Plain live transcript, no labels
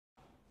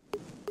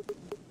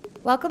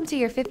Welcome to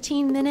your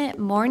 15-minute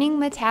morning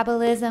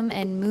metabolism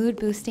and mood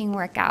boosting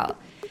workout.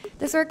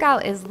 This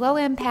workout is low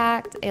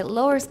impact, it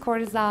lowers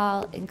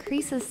cortisol,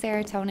 increases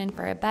serotonin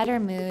for a better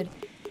mood,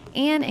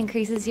 and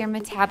increases your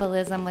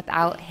metabolism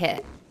without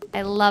HIIT.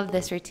 I love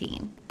this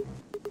routine.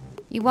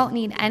 You won't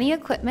need any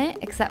equipment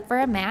except for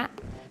a mat,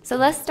 so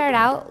let's start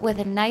out with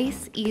a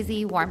nice,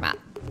 easy warm-up.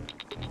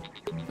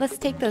 Let's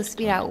take those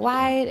feet out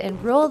wide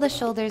and roll the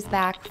shoulders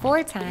back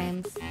 4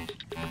 times.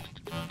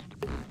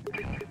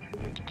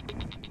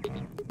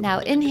 Now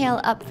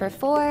inhale up for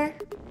 4.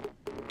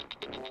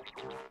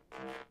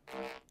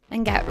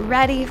 And get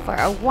ready for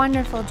a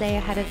wonderful day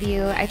ahead of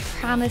you. I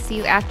promise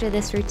you after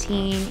this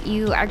routine,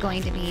 you are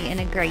going to be in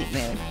a great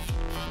mood.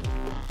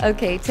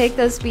 Okay, take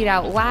those feet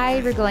out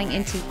wide. We're going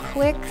into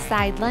quick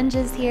side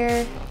lunges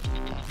here.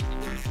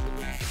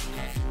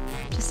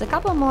 Just a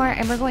couple more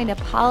and we're going to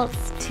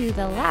pulse to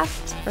the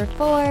left for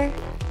 4.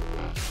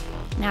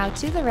 Now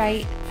to the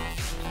right.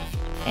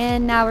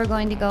 And now we're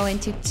going to go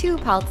into 2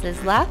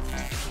 pulses left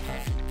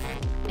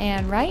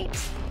and right.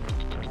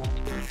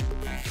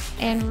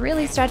 And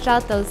really stretch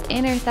out those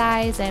inner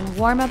thighs and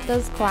warm up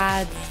those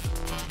quads.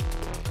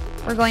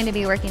 We're going to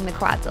be working the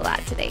quads a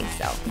lot today,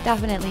 so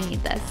definitely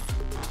need this.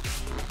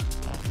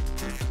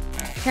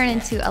 Turn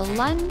into a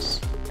lunge.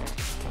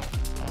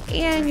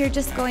 And you're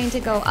just going to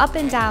go up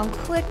and down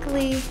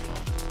quickly,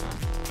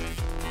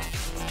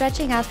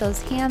 stretching out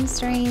those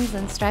hamstrings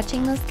and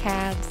stretching those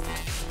calves.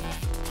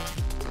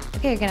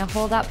 Okay, you're gonna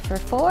hold up for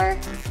 4.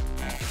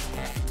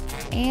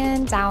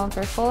 And down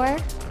for 4.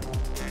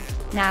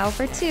 Now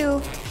for 2.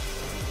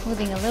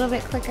 Moving a little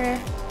bit quicker.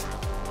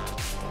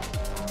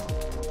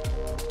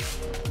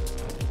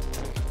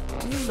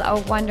 This is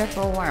a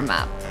wonderful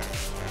warm-up.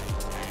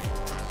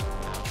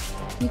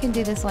 You can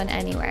do this one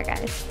anywhere,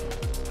 guys.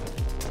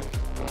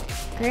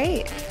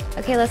 Great.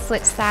 Okay, let's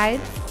switch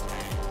sides.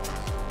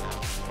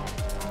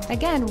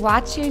 Again,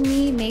 watch your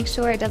knee. Make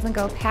sure it doesn't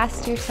go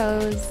past your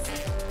toes.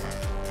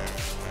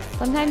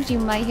 Sometimes you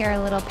might hear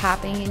a little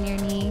popping in your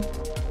knee.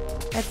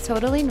 That's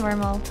totally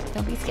normal.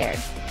 Don't be scared.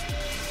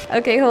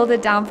 Okay, hold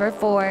it down for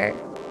 4.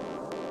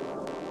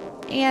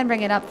 And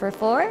bring it up for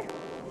 4.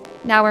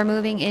 Now we're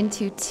moving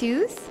into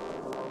 2s.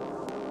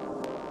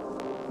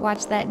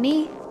 Watch that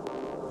knee.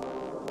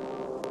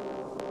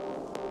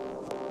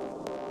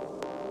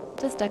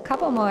 Just a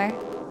couple more.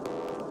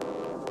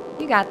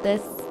 You got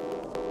this.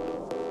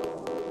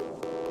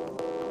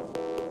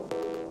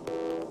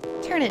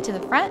 Turn it to the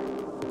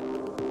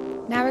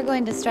front. Now we're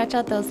going to stretch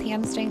out those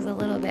hamstrings a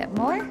little bit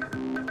more.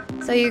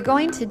 So you're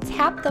going to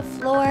tap the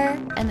floor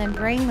and then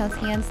bring those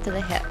hands to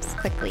the hips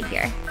quickly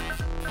here.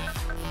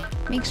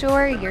 Make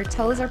sure your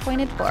toes are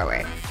pointed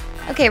forward.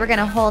 Okay, we're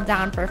gonna hold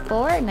down for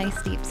 4,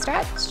 nice deep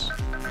stretch.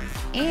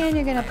 And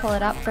you're gonna pull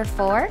it up for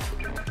 4.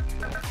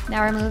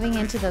 Now we're moving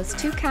into those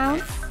 2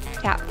 counts.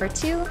 Tap for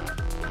 2,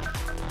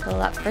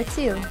 pull up for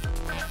 2.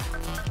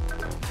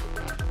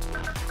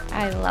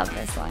 I love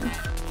this one.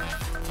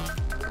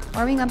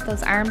 Warming up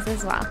those arms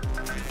as well.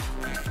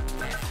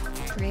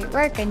 Great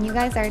work, and you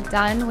guys are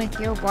done with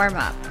your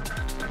warm-up.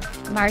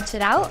 March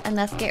it out and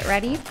let's get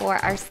ready for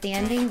our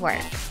standing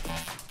work.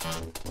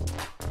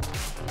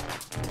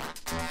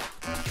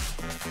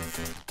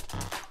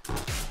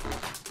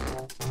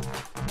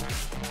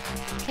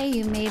 Okay,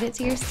 you made it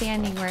to your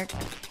standing work.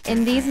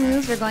 In these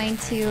moves, we're going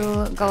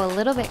to go a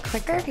little bit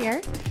quicker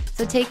here.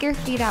 So take your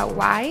feet out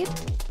wide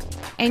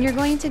and you're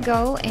going to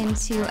go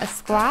into a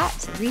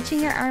squat, reaching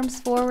your arms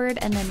forward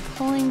and then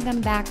pulling them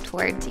back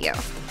towards you.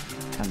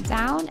 Come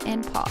down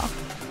and pull.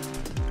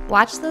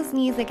 Watch those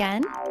knees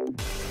again.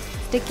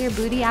 Stick your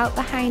booty out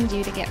behind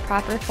you to get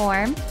proper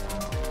form.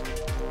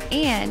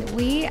 And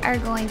we are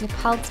going to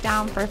pulse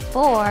down for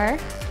 4,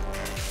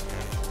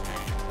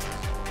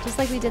 just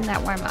like we did in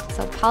that warm up.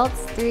 So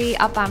pulse 3,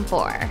 up on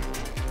 4.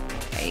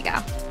 There you go.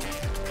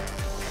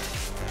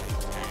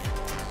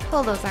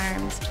 Pull those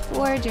arms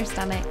towards your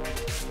stomach.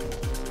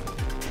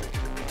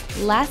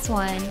 Last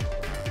one.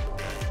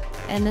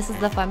 And this is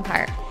the fun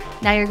part.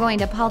 Now you're going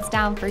to pulse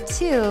down for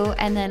 2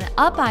 and then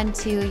up on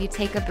 2, you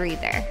take a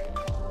breather.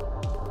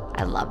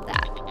 I love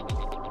that.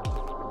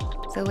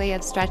 It's a way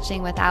of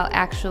stretching without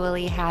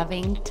actually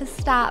having to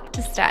stop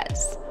to stretch.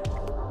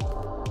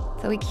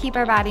 So we keep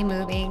our body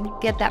moving,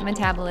 get that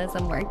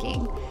metabolism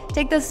working.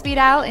 Take those feet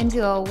out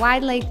into a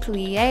wide leg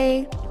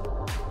plie.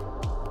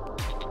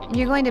 And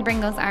you're going to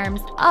bring those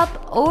arms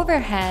up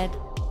overhead.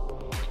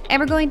 And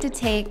we're going to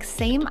take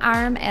same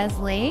arm as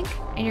leg,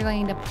 and you're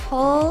going to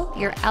pull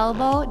your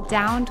elbow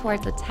down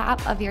towards the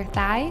top of your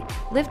thigh,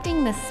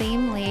 lifting the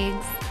same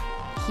leg's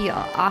heel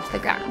off the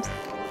ground.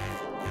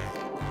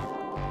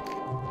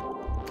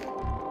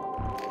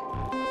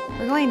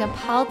 We're going to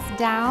pulse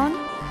down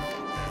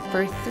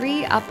for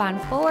 3, up on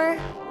 4,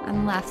 on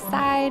the left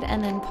side,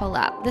 and then pull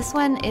up. This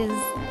one is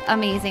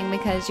amazing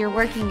because you're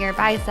working your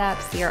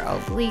biceps, your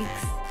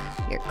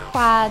obliques, your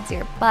quads,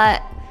 your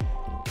butt,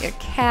 your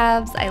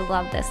calves. I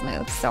love this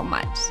move so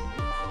much.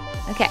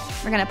 Okay,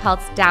 we're gonna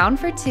pulse down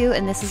for 2,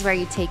 and this is where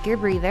you take your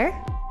breather.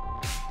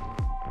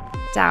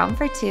 Down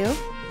for 2.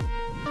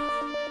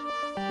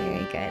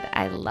 Very good.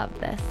 I love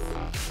this.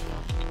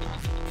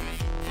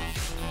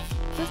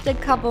 Just a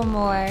couple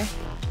more.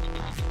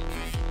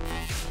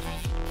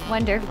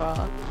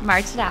 Wonderful.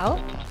 March it out.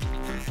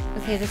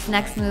 Okay, this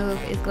next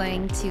move is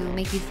going to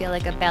make you feel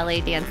like a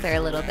ballet dancer a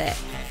little bit.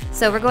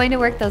 So we're going to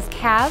work those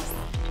calves,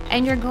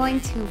 and you're going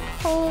to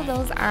pull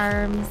those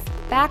arms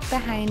back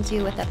behind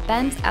you with a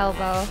bent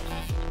elbow,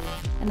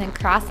 and then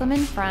cross them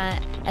in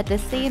front at the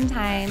same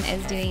time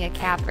as doing a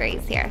calf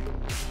raise here.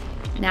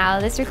 Now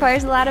this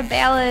requires a lot of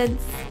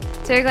balance.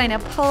 So you're going to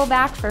pull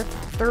back for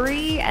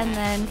 3 and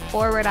then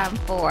forward on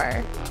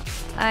 4.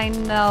 I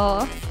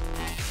know.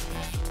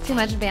 Too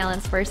much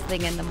balance first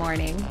thing in the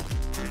morning.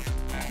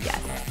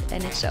 Yes,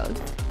 and it shows.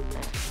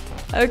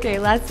 Okay,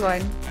 last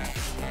one.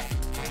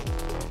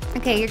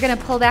 Okay, you're gonna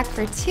pull back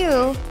for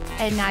 2,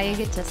 and now you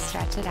get to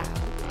stretch it out.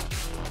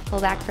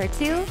 Pull back for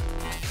 2.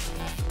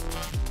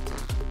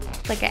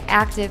 It's like an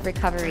active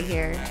recovery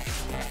here.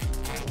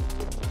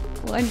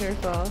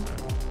 Wonderful.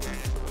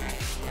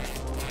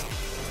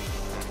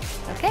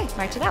 Okay,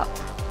 march it out.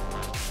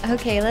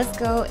 Okay, let's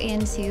go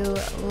into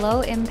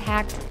low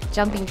impact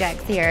jumping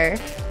jacks here.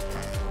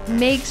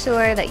 Make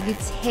sure that you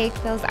take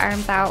those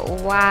arms out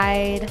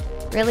wide,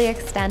 really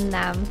extend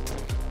them.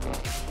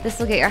 This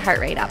will get your heart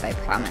rate up, I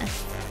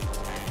promise.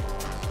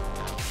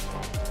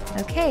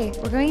 Okay,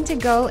 we're going to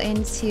go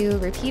into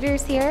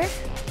repeaters here.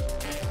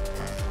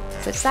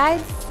 Switch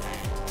sides.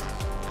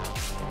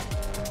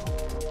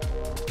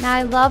 Now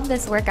I love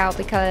this workout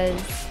because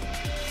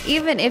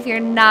even if you're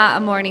not a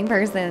morning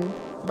person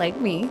like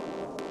me,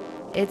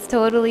 it's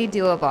totally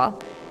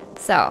doable.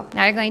 So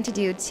now you're going to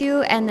do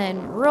 2 and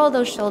then roll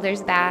those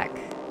shoulders back.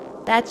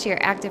 That's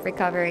your active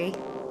recovery.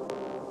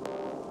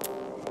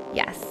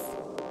 Yes,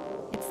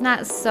 it's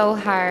not so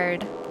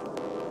hard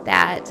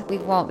that we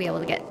won't be able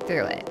to get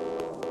through it.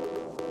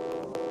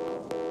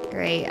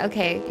 Great,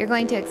 okay, you're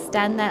going to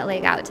extend that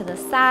leg out to the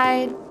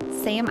side.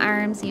 Same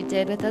arms you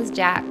did with those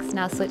jacks.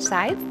 Now switch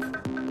sides.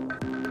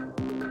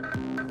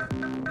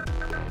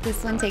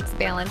 This one takes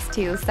balance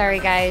too. Sorry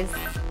guys,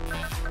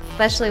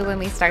 especially when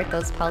we start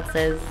those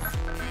pulses.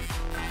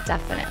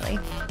 Definitely.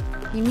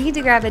 If you need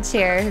to grab a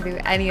chair to do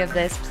any of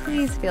this,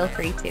 please feel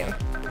free to.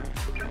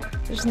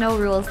 There's no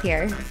rules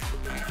here.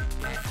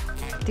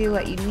 Do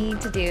what you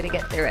need to do to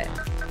get through it.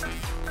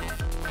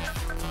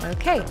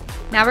 Okay,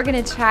 now we're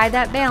gonna try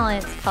that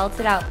balance. Pulse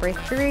it out for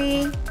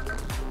 3.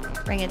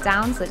 Bring it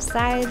down, switch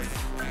sides.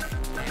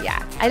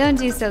 Yeah, I don't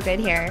do so good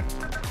here.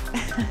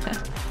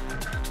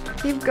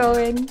 Keep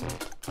going.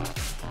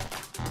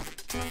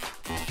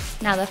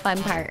 Now the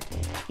fun part.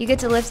 You get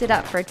to lift it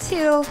up for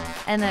 2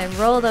 and then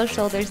roll those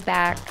shoulders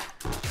back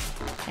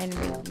and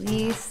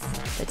release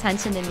the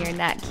tension in your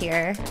neck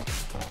here.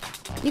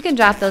 You can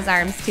drop those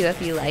arms too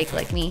if you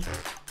like me.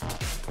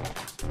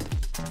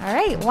 All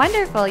right,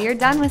 wonderful. You're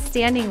done with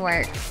standing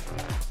work.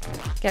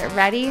 Get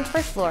ready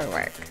for floor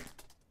work.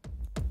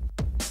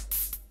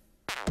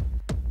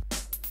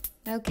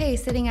 Okay,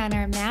 sitting on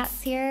our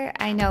mats here.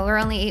 I know we're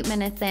only 8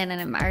 minutes in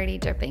and I'm already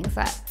dripping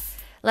sweat.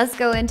 Let's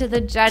go into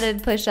the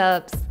dreaded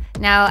push-ups.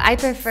 Now, I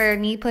prefer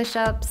knee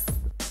push-ups,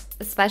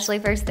 especially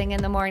first thing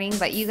in the morning,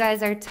 but you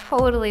guys are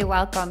totally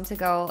welcome to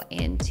go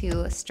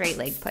into straight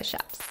leg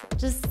push-ups.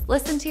 Just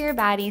listen to your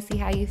body, see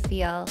how you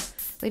feel.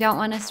 We don't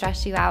want to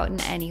stress you out in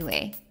any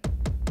way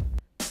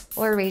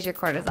or raise your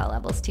cortisol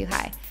levels too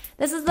high.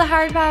 This is the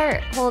hard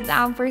part. Hold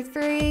down for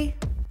 3,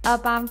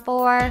 up on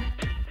 4.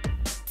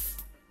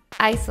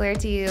 I swear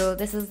to you,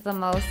 this is the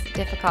most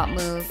difficult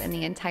move in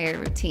the entire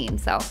routine.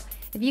 So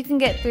if you can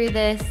get through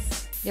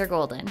this, you're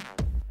golden.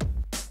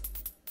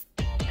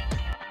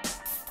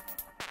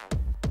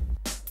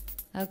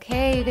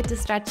 Okay, you get to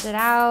stretch it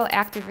out.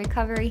 Active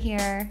recovery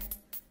here.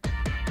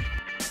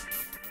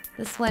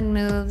 This one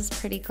moves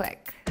pretty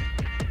quick.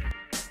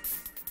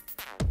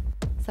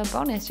 So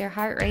bonus, your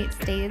heart rate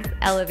stays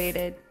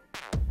elevated.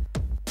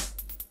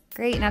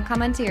 Great, now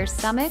come onto your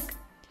stomach.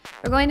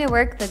 We're going to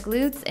work the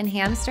glutes and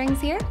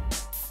hamstrings here.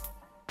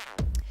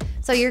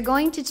 So you're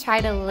going to try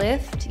to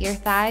lift your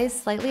thighs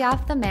slightly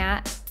off the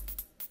mat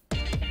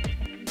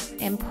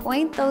and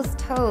point those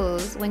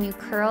toes when you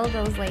curl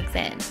those legs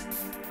in.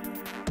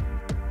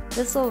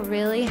 This will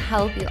really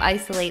help you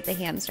isolate the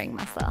hamstring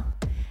muscle.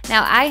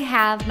 Now I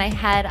have my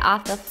head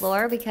off the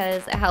floor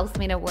because it helps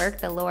me to work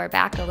the lower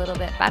back a little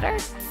bit better.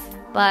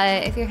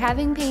 But if you're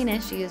having pain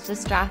issues,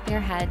 just drop your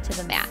head to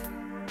the mat.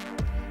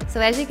 So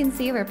as you can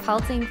see, we're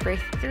pulsing for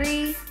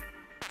 3,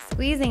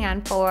 squeezing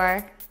on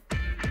 4.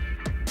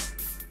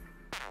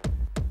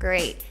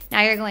 Great.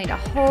 Now you're going to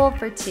hold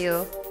for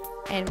 2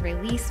 and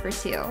release for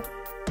 2.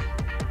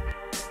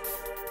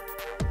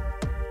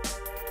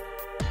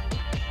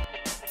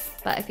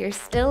 But if you're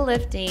still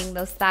lifting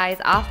those thighs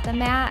off the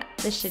mat,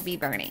 this should be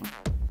burning.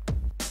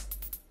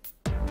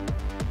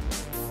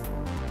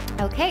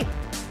 Okay.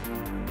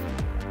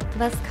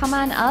 Let's come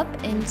on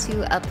up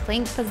into a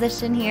plank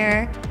position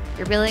here.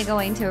 You're really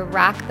going to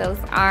rock those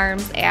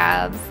arms,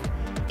 abs,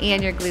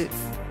 and your glutes.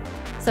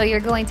 So you're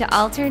going to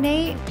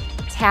alternate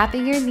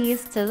tapping your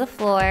knees to the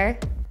floor.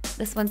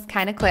 This one's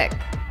kind of quick.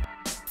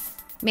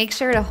 Make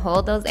sure to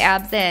hold those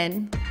abs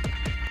in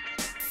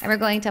And we're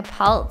going to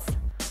pulse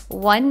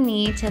one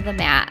knee to the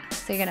mat.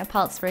 So you're gonna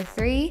pulse for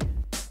 3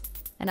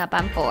 and up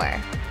on 4.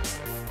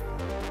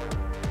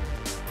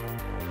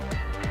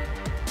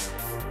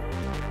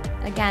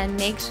 Again,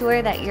 make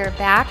sure that your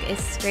back is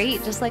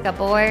straight, just like a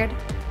board.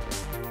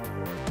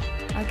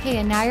 Okay,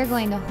 and now you're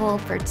going to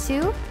hold for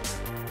 2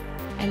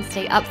 and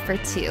stay up for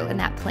 2 in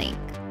that plank.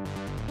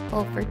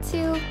 Hold for 2,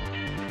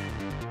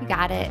 you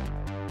got it.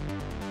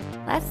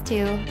 Last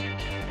 2.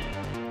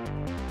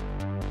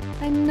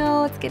 I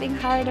know it's getting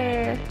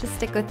harder. Just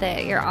stick with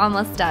it, you're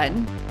almost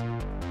done.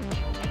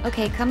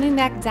 Okay, coming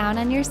back down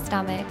on your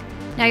stomach.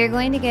 Now you're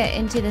going to get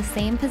into the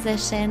same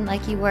position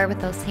like you were with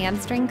those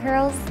hamstring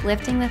curls,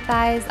 lifting the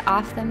thighs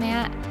off the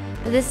mat,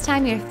 but this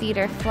time your feet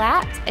are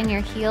flat and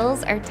your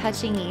heels are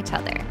touching each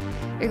other.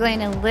 You're going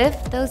to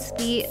lift those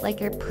feet like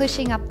you're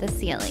pushing up the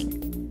ceiling.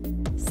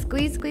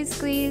 Squeeze, squeeze,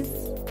 squeeze.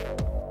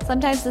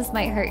 Sometimes this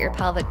might hurt your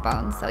pelvic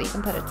bones, so you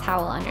can put a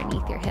towel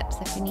underneath your hips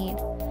if you need.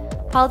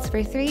 Pulse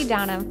for 3,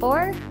 down on 4.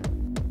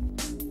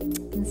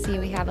 And see,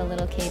 we have a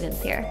little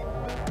cadence here.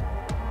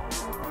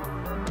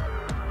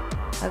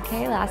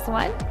 Okay, last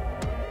one.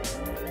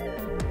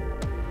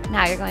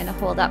 Now you're going to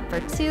hold up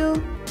for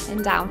 2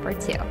 and down for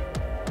 2.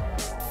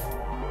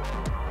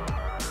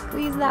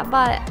 Squeeze that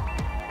butt.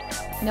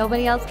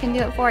 Nobody else can do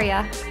it for you.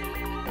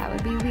 That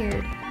would be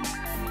weird.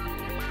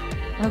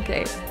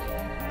 Okay,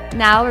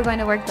 now we're going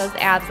to work those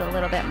abs a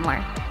little bit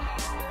more.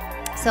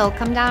 So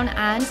come down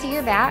onto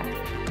your back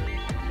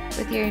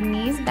with your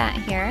knees bent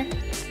here.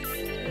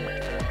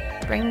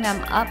 Bring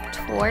them up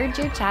towards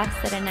your chest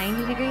at a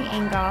 90-degree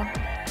angle.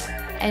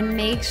 And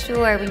make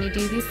sure when you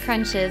do these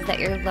crunches that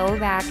your low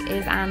back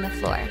is on the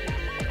floor.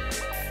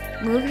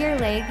 Move your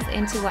legs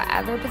into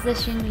whatever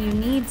position you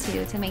need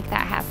to make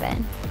that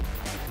happen.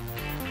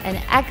 And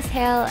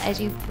exhale as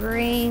you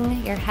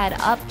bring your head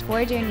up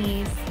towards your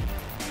knees,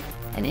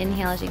 and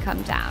inhale as you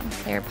come down.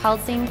 So you're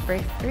pulsing for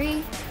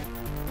 3,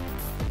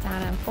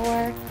 down on 4.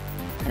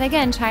 And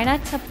again, try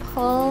not to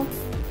pull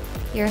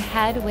your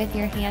head with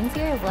your hands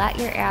here. Let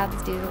your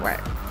abs do the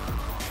work.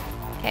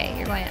 Okay,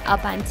 you're going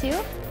up on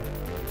 2.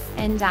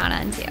 And down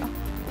on 2.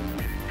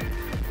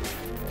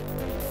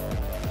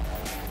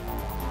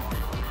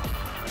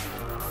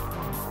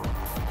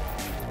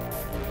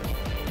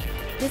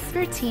 This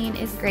routine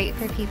is great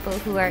for people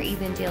who are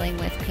even dealing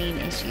with pain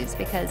issues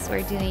because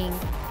we're doing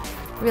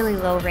really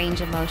low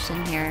range of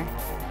motion here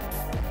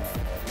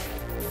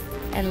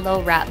and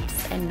low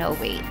reps and no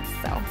weight,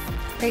 so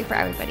it's great for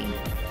everybody.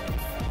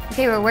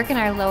 Okay, we're working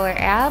our lower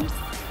abs.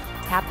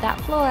 Tap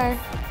that floor.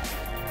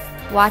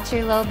 Watch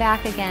your low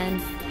back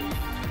again.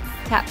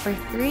 Tap for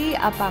 3,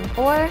 up on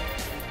 4,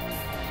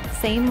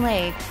 same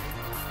leg.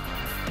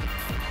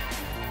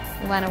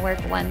 You want to work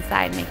one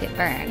side, make it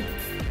burn.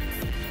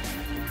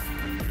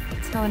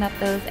 Tone up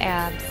those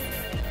abs.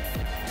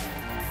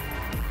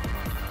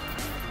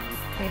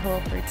 Okay,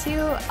 hold for 2,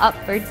 up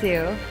for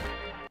 2.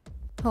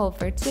 Hold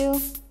for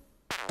 2.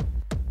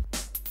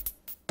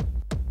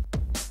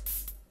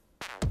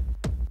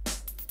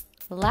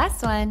 The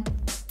last one.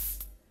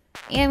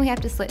 And we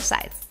have to switch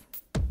sides.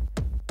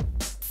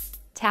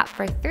 Tap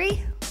for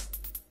 3,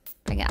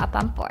 bring it up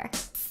on 4.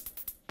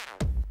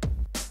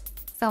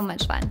 So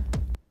much fun.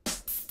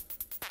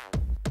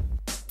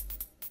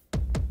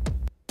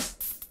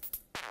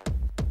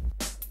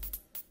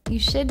 You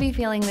should be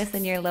feeling this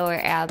in your lower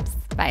abs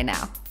by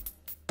now.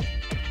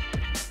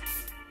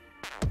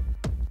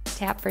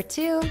 Tap for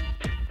 2,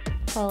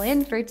 pull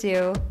in for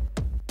 2.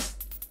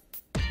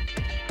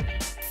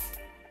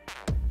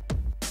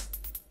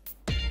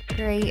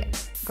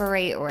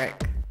 Great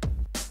work.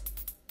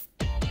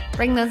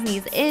 Bring those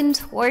knees in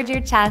towards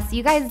your chest.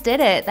 You guys did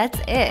it. That's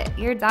it.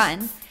 You're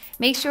done.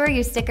 Make sure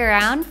you stick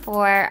around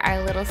for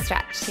our little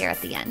stretch here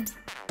at the end.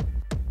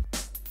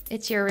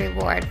 It's your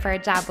reward for a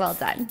job well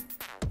done.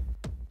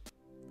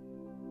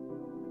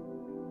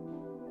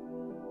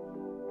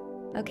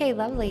 Okay,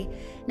 lovely.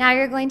 Now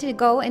you're going to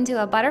go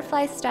into a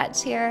butterfly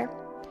stretch here.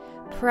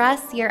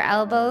 Press your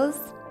elbows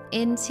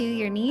into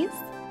your knees.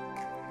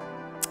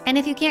 And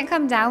if you can't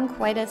come down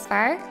quite as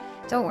far,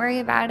 don't worry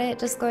about it.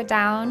 Just go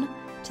down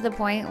to the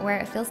point where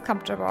it feels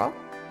comfortable.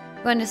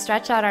 We're going to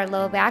stretch out our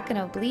low back and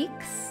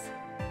obliques.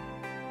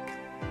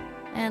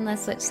 And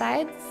let's switch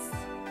sides.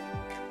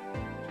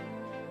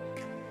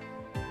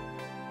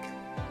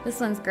 This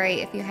one's great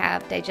if you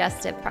have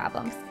digestive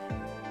problems.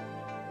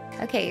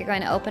 Okay, you're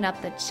going to open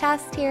up the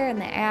chest here and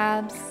the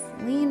abs.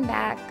 Lean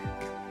back.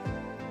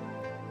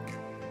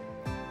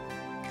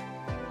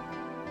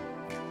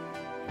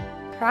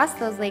 Cross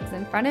those legs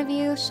in front of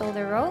you,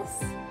 shoulder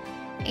rolls.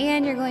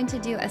 And you're going to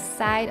do a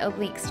side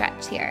oblique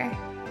stretch here.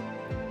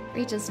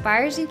 Reach as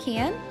far as you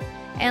can,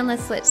 and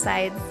let's switch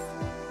sides.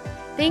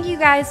 Thank you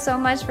guys so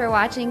much for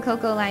watching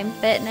Coco Lime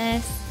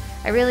Fitness.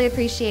 I really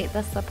appreciate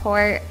the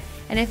support.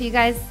 And if you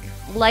guys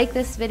like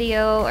this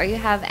video or you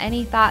have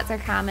any thoughts or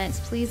comments,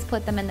 please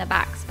put them in the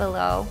box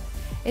below.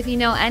 If you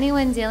know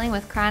anyone dealing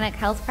with chronic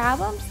health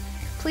problems,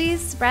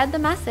 please spread the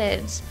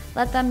message.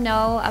 Let them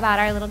know about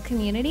our little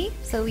community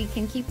so we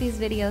can keep these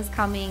videos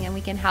coming and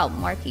we can help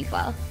more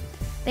people.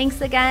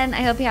 Thanks again.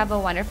 I hope you have a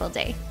wonderful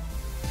day.